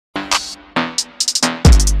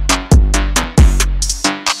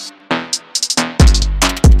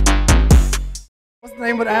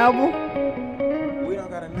Name of the album? We don't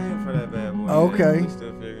got a name for that bad boy. Okay. Yet. We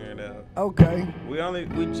still figuring it out. Okay. We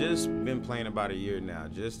just been playing about a year now.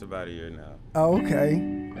 Just about a year now. Okay.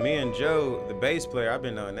 Me and Joe, the bass player, I've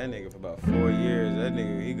been knowing that nigga for about 4 years. That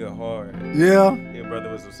nigga, he go hard. Yeah. Your brother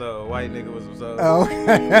was some soul. White nigga was some soul. Okay.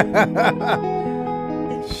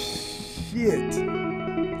 Shit.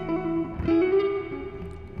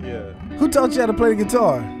 Yeah. Who taught you how to play the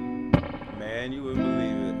guitar? Man, you wouldn't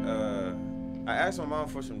believe it. I asked my mom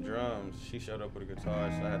for some drums. She showed up with a guitar,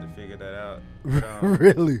 so I had to figure that out. But,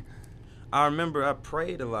 Really? I remember I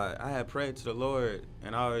prayed a lot. I had prayed to the Lord,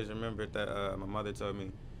 and I always remembered that my mother told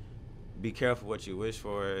me, be careful what you wish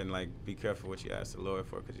for, and like be careful what you ask the Lord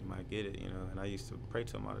for, because you might get it, you know. And I used to pray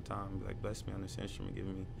to him all the time, be like, bless me on this instrument, give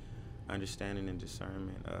me understanding and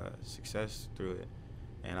discernment, success through it.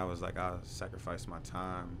 And I was like, I'll sacrifice my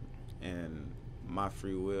time and my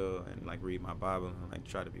free will and like read my Bible and like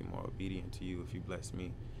try to be more obedient to you if you bless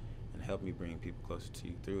me and help me bring people closer to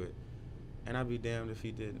you through it. And I'd be damned if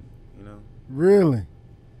he didn't, you know. Really?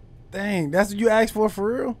 Dang, that's what you asked for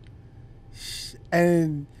real?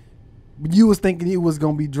 And you was thinking it was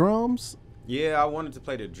gonna be drums? Yeah, I wanted to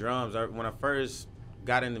play the drums. When I first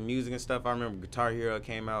got into music and stuff, I remember Guitar Hero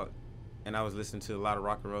came out, and I was listening to a lot of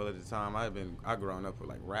rock and roll at the time. I grown up with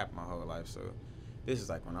like rap my whole life, so this is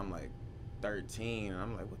like when I'm like 13, and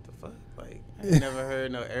I'm like, what the fuck? Like, I ain't never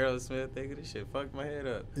heard no Aerosmith. Thinking this shit fucked my head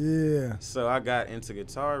up. Yeah. So I got into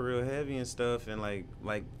guitar real heavy and stuff, and like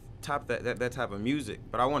top that type of music.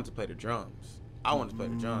 But I wanted to play the drums. I wanted to play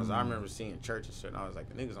the drums. I remember seeing church and shit, and I was like,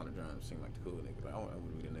 the niggas on the drums seem like the cool niggas. Like, I want to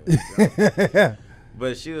be the niggas on the drums.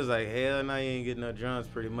 But she was like, hell no, you ain't getting no drums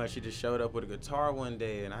pretty much. She just showed up with a guitar one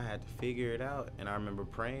day, and I had to figure it out. And I remember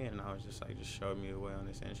praying, and I was just like, just show me a way on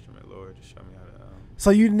this instrument, Lord. Just show me how to. So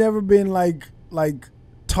you never been like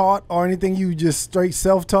taught or anything? You just straight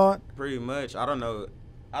self-taught? Pretty much. I don't know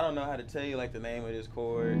how to tell you like the name of this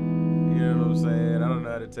chord. You know what I'm saying? I don't know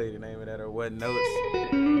how to tell you the name of that or what notes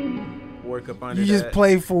work up under that. You just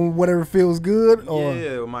play for whatever feels good? Or?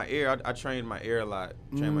 Yeah, with my ear. I trained my ear a lot.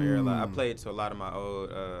 I played to a lot of my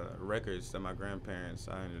old records that my grandparents,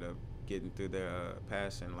 I ended up getting through their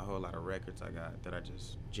passing. A whole lot of records I got that I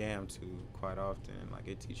just jammed to quite often. Like,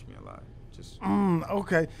 it teach me a lot. Just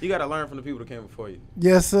okay. You got to learn from the people that came before you.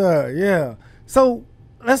 Yes, sir. Yeah. So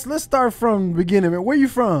let's start from the beginning, man. Where you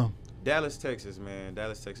from? Dallas, Texas, man.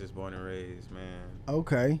 Dallas, Texas, born and raised, man.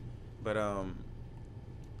 Okay. But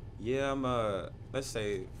yeah, I'm let's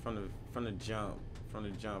say from the jump when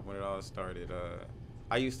it all started.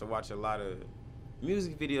 I used to watch a lot of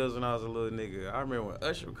music videos when I was a little nigga. I remember when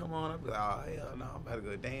Usher would come on, I'd be like, oh hell no, I'm about to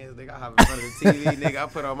go dance, nigga. I hop in front of the TV, nigga. I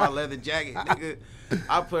put on my leather jacket, nigga.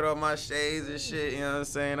 I put on my shades and shit. You know what I'm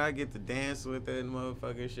saying? I get to dance with that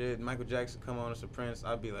motherfucking shit. Michael Jackson come on as a Prince,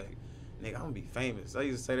 I'd be like, nigga, I'm gonna be famous. I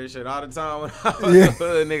used to say that shit all the time when I was a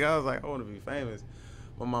hood, nigga. I was like, I want to be famous.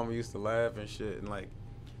 My mama used to laugh and shit, and like,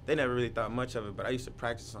 they never really thought much of it, but I used to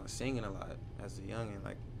practice on singing a lot as a youngin',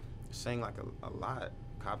 like, sing like a lot,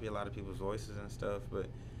 copy a lot of people's voices and stuff, but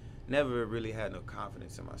never really had no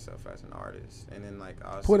confidence in myself as an artist. And then like,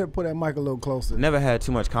 I was put that mic a little closer. Never had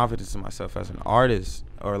too much confidence in myself as an artist,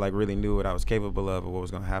 or like really knew what I was capable of or what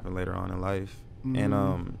was gonna happen later on in life. And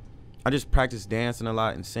I just practiced dancing a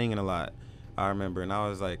lot and singing a lot, I remember. And I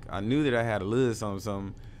was like, I knew that I had a little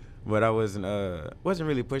something, but I wasn't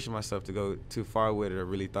really pushing myself to go too far with it or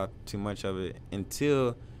really thought too much of it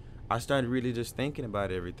until I started really just thinking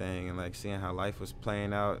about everything and like seeing how life was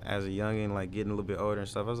playing out as a youngin', like getting a little bit older and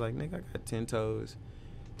stuff. I was like, nigga, I got 10 toes,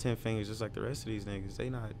 10 fingers, just like the rest of these niggas. They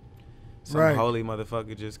not some holy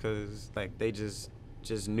motherfucker just because like they just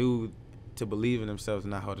knew to believe in themselves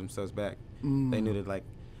and not hold themselves back. They knew that like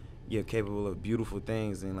you're capable of beautiful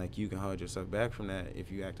things and like you can hold yourself back from that if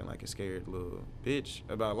you acting like a scared little bitch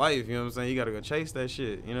about life. You know what I'm saying? You gotta go chase that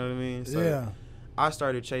shit. You know what I mean? So yeah. I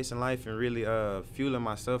started chasing life and really fueling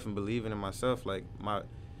myself and believing in myself. Like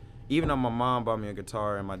even though my mom bought me a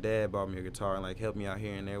guitar and my dad bought me a guitar and like helped me out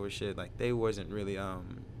here and there with shit, like they wasn't really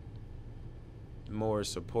more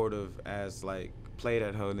supportive as like play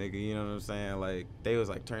that hoe nigga. You know what I'm saying? Like they was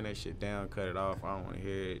like turn that shit down, cut it off. I don't want to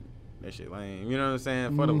hear it. That shit lame. You know what I'm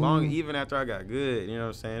saying? For the long, even after I got good, you know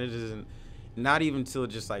what I'm saying? It just not even till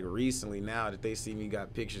just like recently now that they see me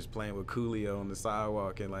got pictures playing with Coolio on the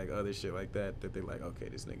sidewalk and like other shit like that they're like, okay,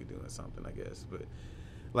 this nigga doing something, I guess. But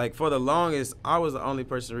like for the longest, I was the only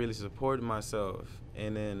person really supporting myself.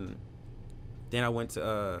 And then I went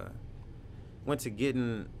to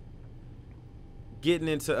getting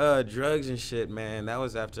into drugs and shit, man. That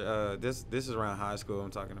was after this is around high school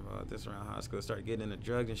I'm talking about. This around high school. Started getting into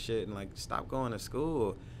drugs and shit and like stopped going to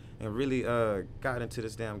school. and really got into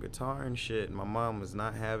this damn guitar and shit. And my mom was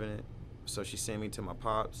not having it, so she sent me to my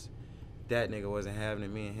pops. That nigga wasn't having it.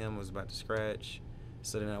 Me and him was about to scratch.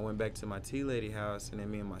 So then I went back to my tea lady house, and then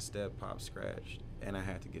me and my step pop scratched, and I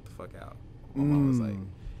had to get the fuck out. My mom was like,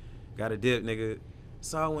 "Got a dip, nigga."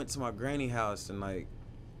 So I went to my granny house, and like,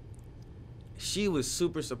 she was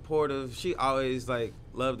super supportive. She always like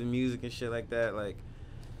loved the music and shit like that. Like,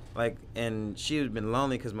 and she had been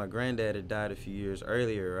lonely because my granddad had died a few years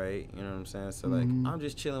earlier, right? You know what I'm saying? So like, I'm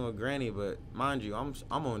just chilling with granny, but mind you, I'm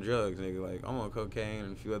on drugs, nigga. Like, I'm on cocaine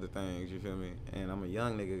and a few other things. You feel me? And I'm a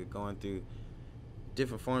young nigga going through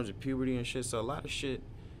different forms of puberty and shit. So a lot of shit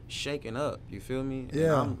shaking up. You feel me?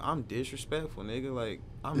 Yeah. And I'm disrespectful, nigga. Like,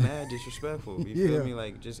 I'm mad disrespectful. You feel me?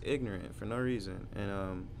 Like, just ignorant for no reason.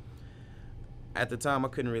 And at the time, I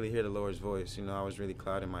couldn't really hear the Lord's voice. You know, I was really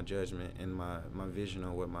clouding my judgment and my vision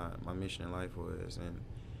on what my mission in life was. And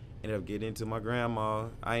ended up getting into my grandma.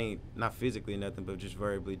 I ain't, not physically nothing, but just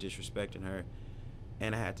verbally disrespecting her.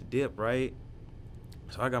 And I had to dip, right?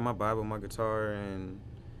 So I got my Bible, my guitar, and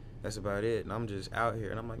that's about it. And I'm just out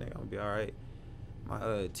here. And I'm like, nigga, I'm going to be all right.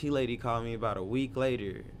 My tea lady called me about a week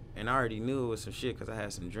later. And I already knew it was some shit because I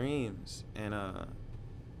had some dreams. And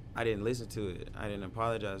I didn't listen to it. I didn't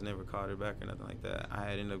apologize, never called her back or nothing like that. I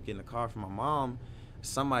had ended up getting a call from my mom.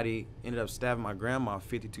 Somebody ended up stabbing my grandma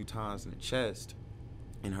 52 times in the chest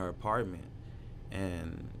in her apartment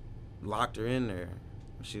and locked her in there.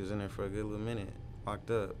 She was in there for a good little minute,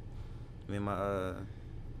 locked up. Me and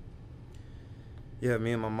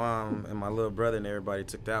my mom and my little brother and everybody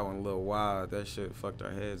took that one a little wild. That shit fucked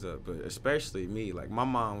our heads up, but especially me. Like, my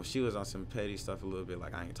mom, she was on some petty stuff a little bit,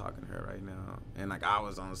 like, I ain't talking to her right now. And, like, I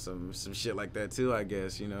was on some shit like that, too, I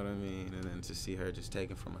guess, you know what I mean? And then to see her just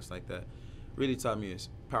taken from us like that really taught me a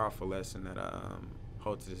powerful lesson that I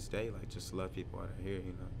hold to this day, like, just love people out here,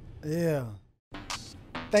 you know? Yeah.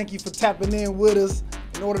 Thank you for tapping in with us.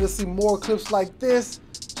 In order to see more clips like this,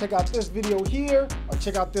 check out this video here or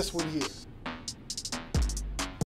check out this one here.